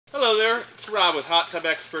Hello there, it's Rob with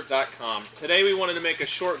HotTubExpert.com. Today we wanted to make a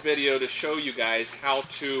short video to show you guys how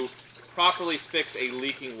to properly fix a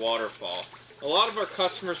leaking waterfall. A lot of our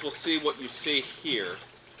customers will see what you see here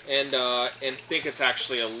and think it's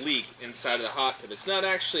actually a leak inside of the hot tub. It's not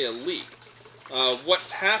actually a leak.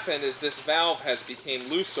 What's happened is this valve has become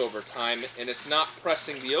loose over time and it's not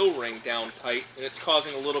pressing the O-ring down tight and it's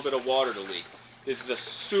causing a little bit of water to leak. This is a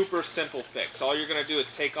super simple fix. All you're going to do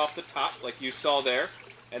is take off the top like you saw there,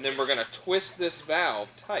 and then we're going to twist this valve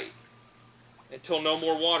tight until no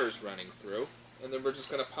more water's running through. And then we're just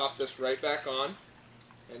going to pop this right back on,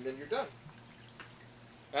 and then you're done.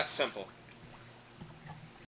 That's simple.